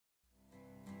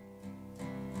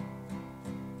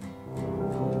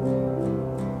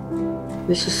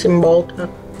This is Cymbalta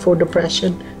for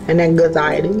depression and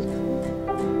anxiety.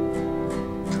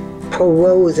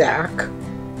 Prozac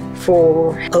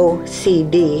for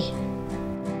OCD.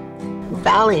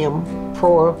 Valium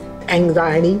for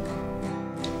anxiety.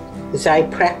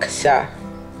 Zyprexa,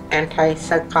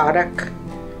 antipsychotic.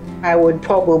 I would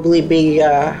probably be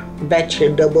a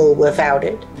vegetable without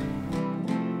it.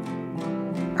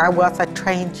 I was a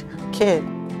strange kid.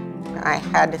 I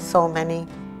had so many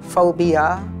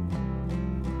phobia,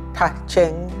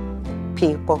 touching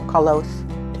people close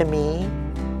to me.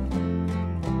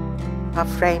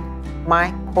 Afraid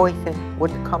my poison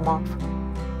would come off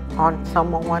on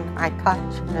someone I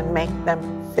touch and make them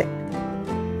sick.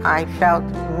 I felt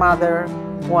mother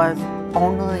was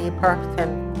only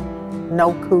person,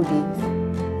 no cooties.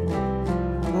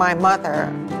 My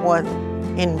mother was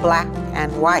in black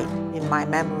and white in my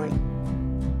memory.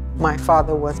 My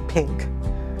father was pink,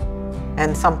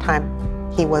 and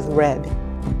sometimes he was red.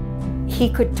 He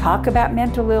could talk about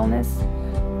mental illness,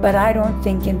 but I don't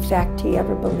think, in fact, he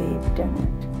ever believed in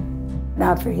it.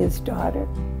 Not for his daughter.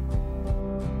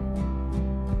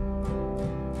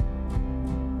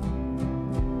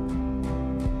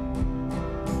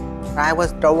 I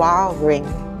was devouring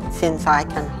since I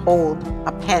can hold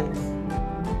a pen.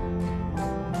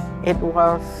 It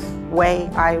was the way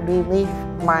I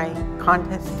relieved my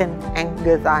constant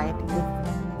anxiety.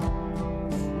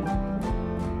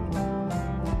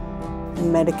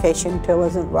 Medication still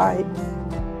isn't right,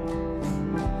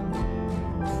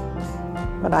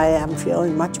 but I am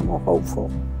feeling much more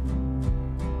hopeful.